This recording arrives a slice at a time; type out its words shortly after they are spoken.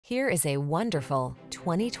Here is a wonderful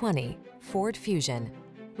 2020 Ford Fusion.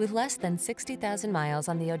 With less than 60,000 miles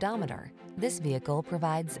on the odometer, this vehicle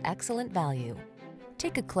provides excellent value.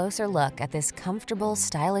 Take a closer look at this comfortable,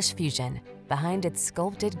 stylish Fusion. Behind its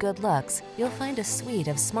sculpted good looks, you'll find a suite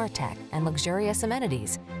of smart tech and luxurious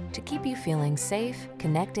amenities to keep you feeling safe,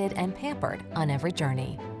 connected, and pampered on every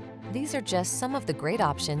journey. These are just some of the great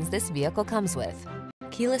options this vehicle comes with: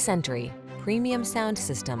 keyless entry, premium sound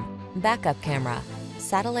system, backup camera,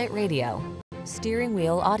 satellite radio, steering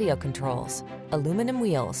wheel audio controls, aluminum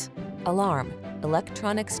wheels, alarm,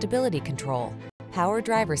 electronic stability control, power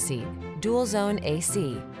driver's seat, dual zone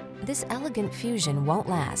AC. This elegant Fusion won't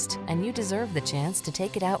last, and you deserve the chance to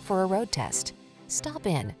take it out for a road test. Stop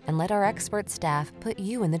in and let our expert staff put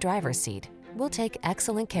you in the driver's seat. We'll take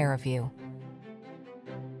excellent care of you.